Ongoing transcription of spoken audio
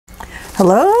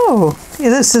Hello,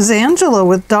 this is Angela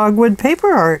with Dogwood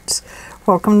Paper Arts.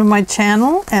 Welcome to my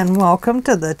channel and welcome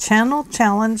to the Channel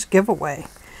Challenge giveaway.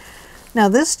 Now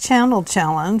this channel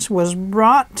challenge was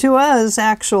brought to us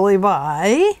actually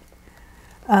by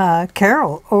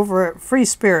Caryl over at Free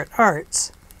Spirit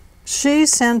Arts. She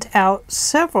sent out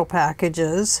several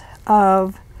packages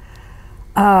of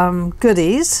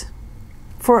goodies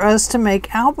for us to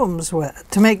make albums with,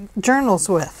 to make journals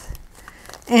with.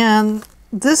 And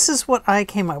this is what I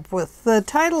came up with. The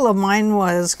title of mine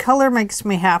was Color Makes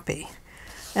Me Happy.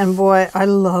 And boy, I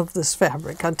love this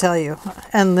fabric, I'll tell you.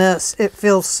 And this, it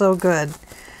feels so good.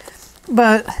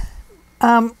 But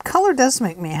color does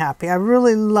make me happy. I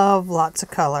really love lots of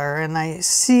color. And I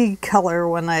see color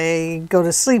when I go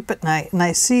to sleep at night. And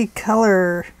I see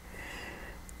color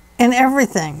in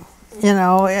everything. You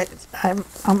know,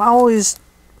 I'm always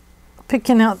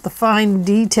picking out the fine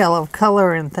detail of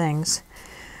color in things.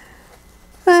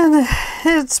 And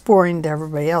it's boring to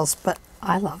everybody else, but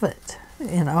I love it,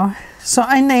 you know. So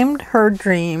I named her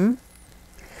Dream,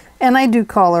 and I do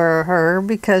call her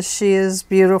because she is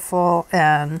beautiful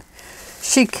and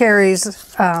she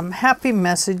carries happy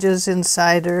messages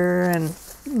inside her and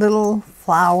little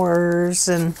flowers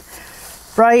and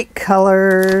bright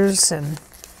colors and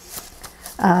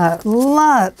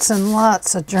lots and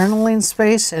lots of journaling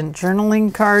space and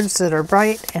journaling cards that are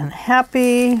bright and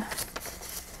happy.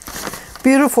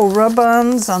 Beautiful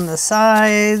rub-ons on the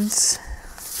sides.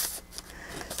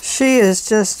 She is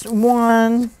just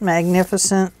one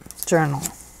magnificent journal.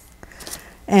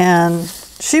 And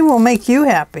she will make you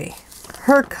happy.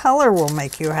 Her color will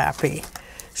make you happy.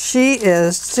 She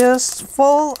is just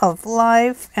full of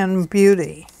life and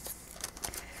beauty.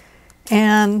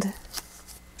 And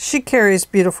she carries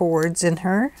beautiful words in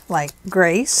her, like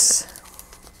grace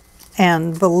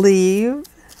and believe.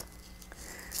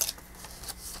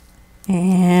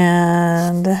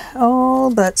 And,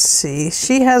 oh, let's see.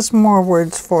 She has more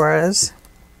words for us.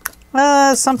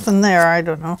 Something there, I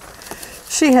don't know.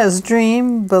 She has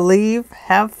dream, believe,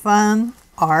 have fun,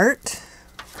 art.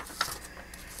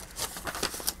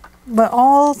 But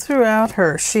all throughout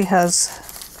her, she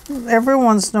has, every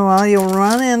once in a while, you'll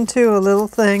run into a little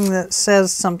thing that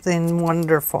says something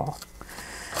wonderful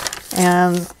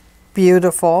and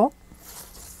beautiful.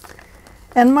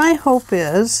 And my hope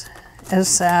is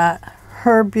that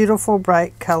her beautiful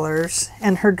bright colors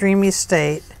and her dreamy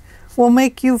state will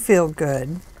make you feel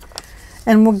good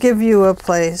and will give you a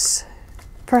place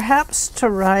perhaps to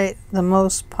write the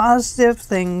most positive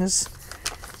things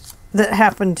that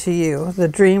happen to you, the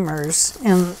dreamers,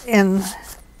 in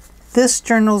this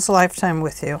journal's lifetime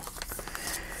with you.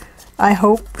 I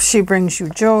hope she brings you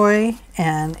joy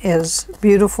and is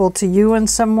beautiful to you in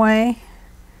some way.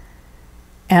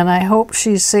 And I hope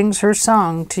she sings her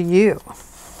song to you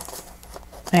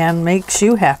and makes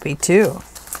you happy too.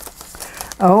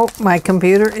 Oh, my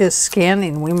computer is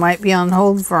scanning. We might be on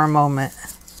hold for a moment.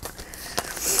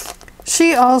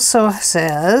 She also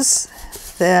says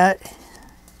that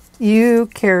you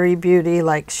carry beauty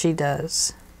like she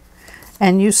does.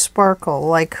 And you sparkle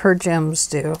like her gems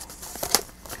do.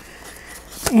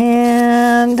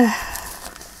 And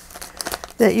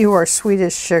that you are sweet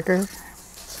as sugar.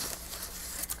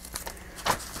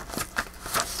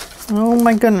 Oh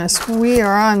my goodness, we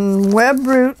are on web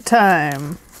root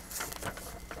time.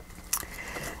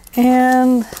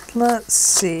 And let's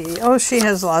see. Oh, she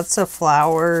has lots of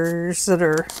flowers that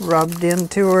are rubbed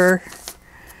into her.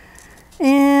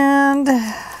 And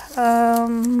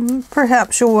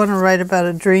perhaps you'll want to write about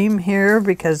a dream here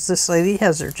because this lady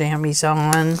has her jammies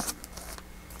on.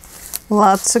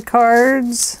 Lots of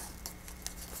cards.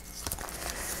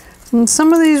 And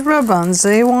some of these rub-ons,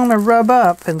 they want to rub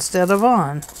up instead of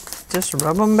on. Just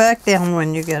rub them back down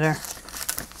when you get her.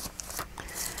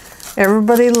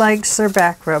 Everybody likes their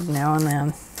back rub now and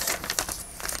then.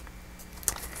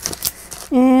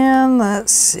 And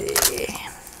let's see.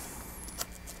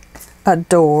 A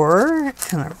door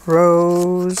and a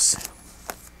rose.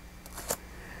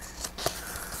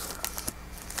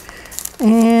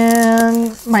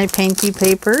 And my painty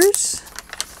papers.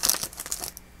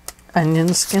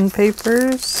 Onion skin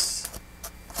papers.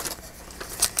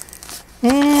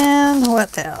 And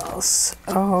what else?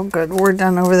 Oh, good. We're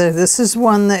done over there. This is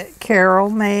one that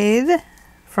Caryl made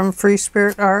from Free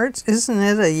Spirit Arts. Isn't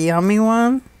it a yummy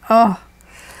one? Oh,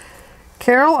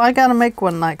 Caryl, I got to make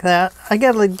one like that. I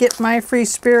got to get my free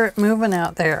spirit moving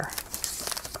out there.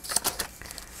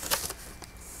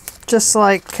 Just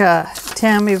like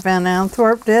Tammy Van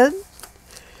Antwerp did.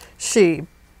 She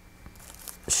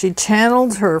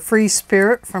channeled her free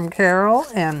spirit from Caryl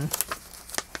and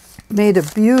made a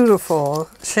beautiful,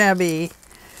 shabby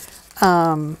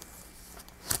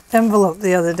envelope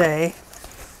the other day.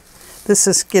 This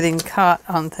is getting caught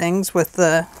on things with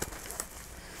the,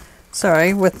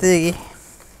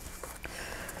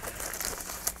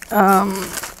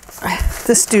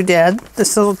 this doodad,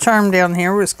 this little charm down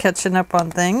here was catching up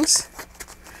on things.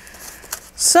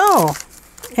 So,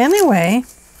 anyway,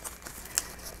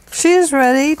 she is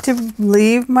ready to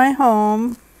leave my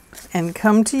home and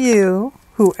come to you,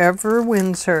 whoever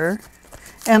wins her.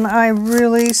 And I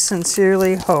really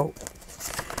sincerely hope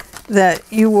that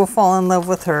you will fall in love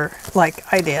with her like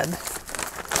I did.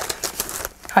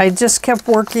 I just kept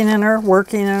working in her,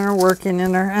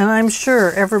 and I'm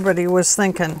sure everybody was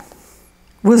thinking,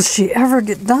 will she ever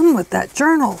get done with that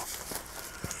journal?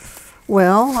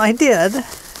 Well, I did,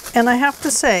 and I have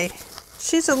to say,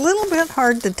 she's a little bit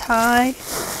hard to tie,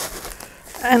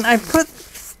 and I put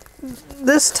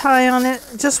this tie on it,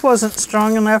 just wasn't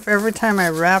strong enough. Every time I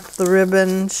wrapped the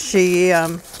ribbon, she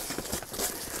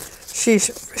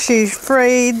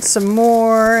frayed some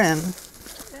more, and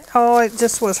oh, it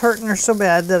just was hurting her so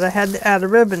bad that I had to add a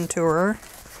ribbon to her.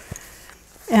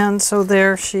 And so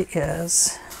there she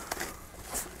is.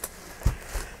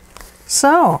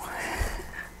 So,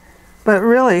 but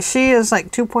really, she is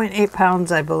like 2.8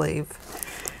 pounds, I believe.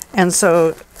 And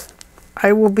so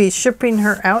I will be shipping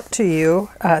her out to you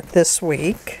this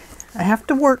week. I have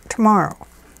to work tomorrow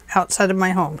outside of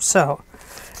my home, so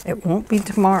it won't be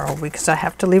tomorrow because I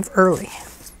have to leave early.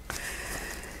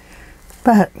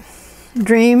 But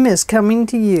Dream is coming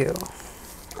to you.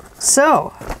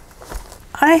 So,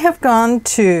 I have gone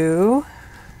to,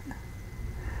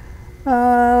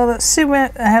 let's see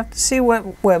what, I have to see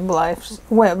what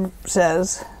Web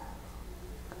says.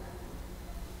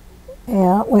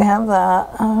 Yeah, we have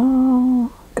that.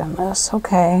 Oh, goodness,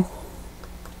 okay.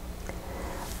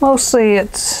 Mostly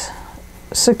it's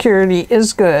security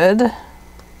is good.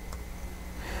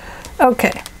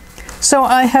 Okay, so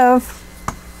I have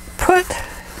put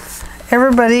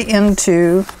everybody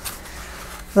into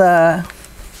the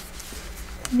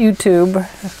YouTube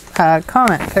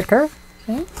comment picker.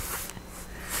 Okay.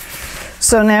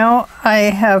 So now I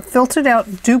have filtered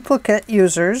out duplicate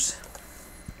users.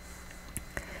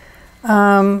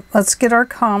 Let's get our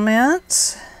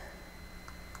comments.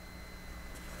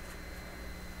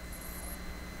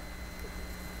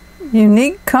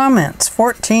 Unique comments,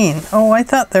 14. Oh, I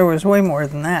thought there was way more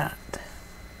than that.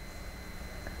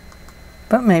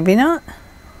 But maybe not.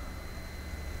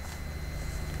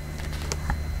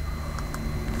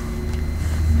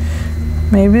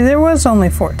 Maybe there was only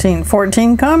 14.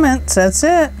 14 comments, that's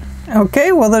it.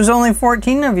 Okay, well there's only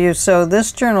 14 of you, so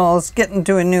this journal is getting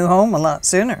to a new home a lot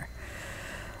sooner.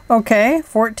 Okay,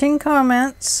 14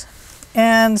 comments,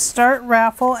 and start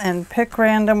raffle and pick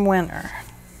random winner.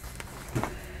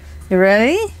 You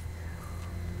ready?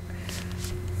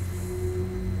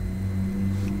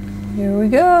 Here we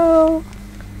go.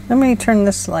 Let me turn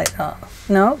this light off.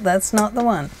 No, that's not the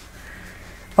one.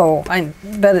 Oh, I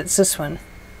bet it's this one.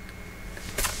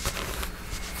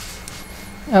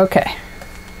 Okay.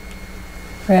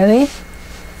 Ready?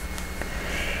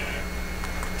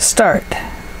 Start.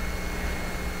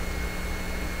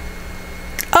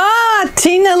 Ah,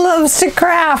 Tina loves to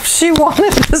craft. She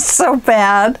wanted this so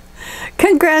bad.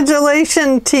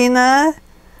 Congratulations, Tina.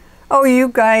 Oh, you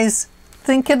guys,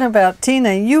 thinking about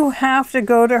Tina, you have to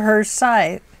go to her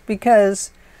site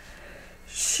because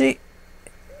she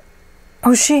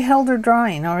held her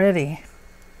drawing already.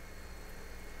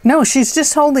 No, she's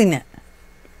just holding it.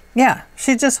 Yeah,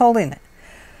 she's just holding it.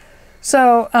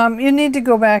 So you need to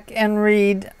go back and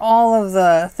read all of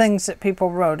the things that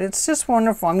people wrote. It's just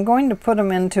wonderful. I'm going to put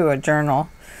them into a journal.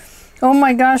 Oh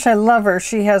my gosh, I love her.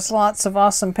 She has lots of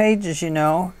awesome pages, you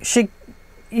know.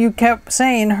 You kept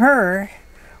saying her.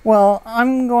 Well,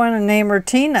 I'm going to name her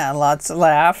Tina. Lots of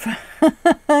laugh.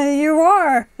 You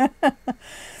are.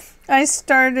 I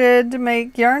started to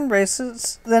make yarn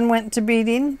bracelets, then went to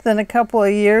beading, then at a couple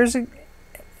of years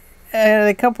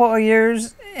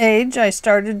age, I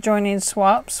started joining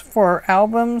swaps for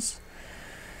albums,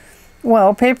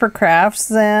 well, paper crafts.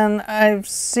 Then I've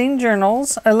seen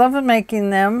journals. I love making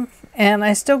them, and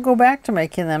I still go back to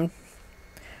making them.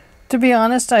 To be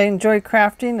honest, I enjoy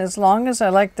crafting as long as I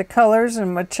like the colors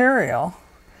and material.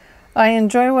 I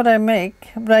enjoy what I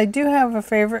make, but I do have a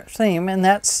favorite theme, and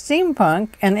that's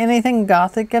steampunk and anything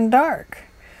gothic and dark.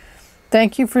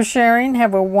 Thank you for sharing.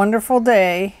 Have a wonderful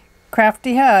day.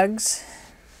 Crafty hugs.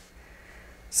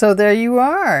 So there you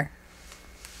are.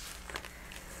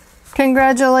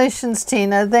 Congratulations,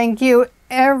 Tina. Thank you,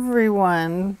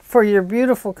 everyone, for your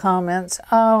beautiful comments.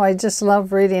 Oh, I just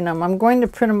love reading them. I'm going to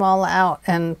print them all out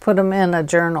and put them in a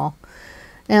journal.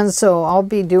 And so I'll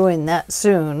be doing that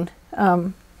soon.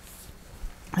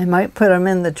 I might put them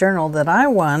in the journal that I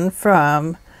won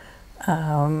from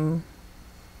oh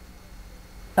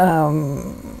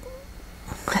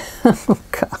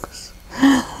gosh,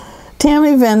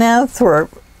 Tammy Van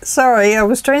Athorp. Sorry, I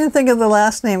was trying to think of the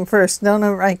last name first.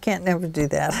 I can't never do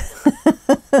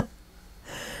that.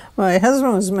 My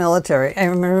husband was military. I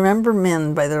remember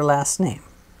men by their last name.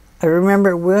 I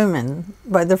remember women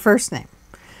by their first name.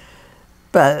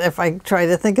 But if I try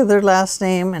to think of their last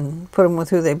name and put them with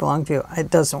who they belong to, it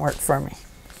doesn't work for me.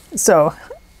 So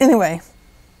anyway,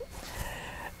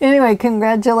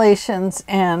 congratulations,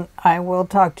 and I will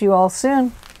talk to you all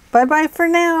soon. Bye-bye for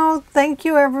now. Thank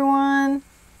you, everyone.